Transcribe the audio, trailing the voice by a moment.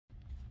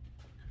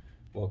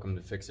Welcome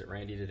to Fix It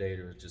Randy. Today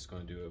we're just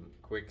going to do a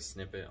quick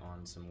snippet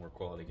on some more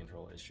quality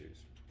control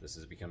issues. This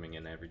is becoming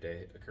an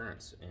everyday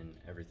occurrence in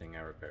everything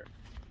I repair.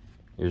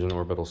 Here's an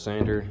orbital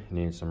sander,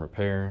 needs some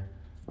repair.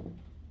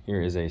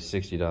 Here is a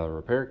 $60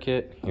 repair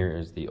kit. Here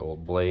is the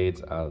old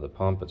blades out of the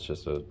pump. It's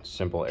just a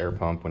simple air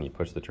pump. When you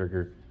push the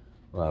trigger,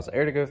 allows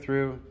air to go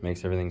through,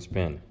 makes everything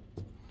spin.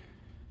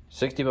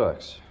 60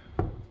 bucks.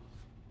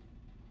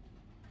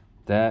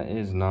 That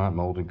is not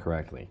molded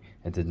correctly.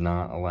 It did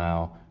not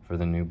allow for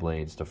the new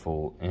blades to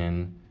fold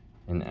in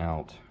and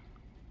out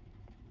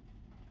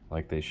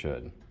like they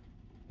should.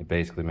 It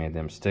basically made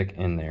them stick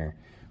in there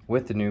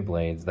with the new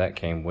blades that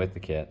came with the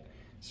kit.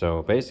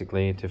 So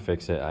basically, to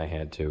fix it, I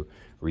had to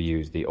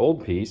reuse the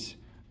old piece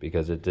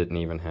because it didn't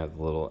even have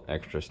the little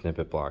extra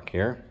snippet block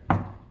here,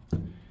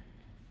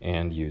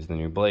 and use the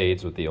new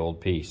blades with the old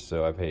piece.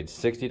 So I paid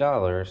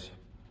 $60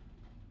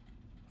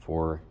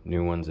 for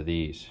new ones of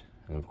these.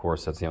 And of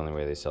course, that's the only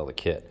way they sell the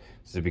kit.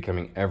 This is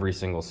becoming every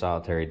single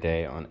solitary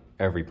day on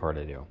every part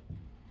I do.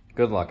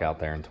 Good luck out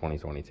there in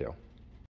 2022.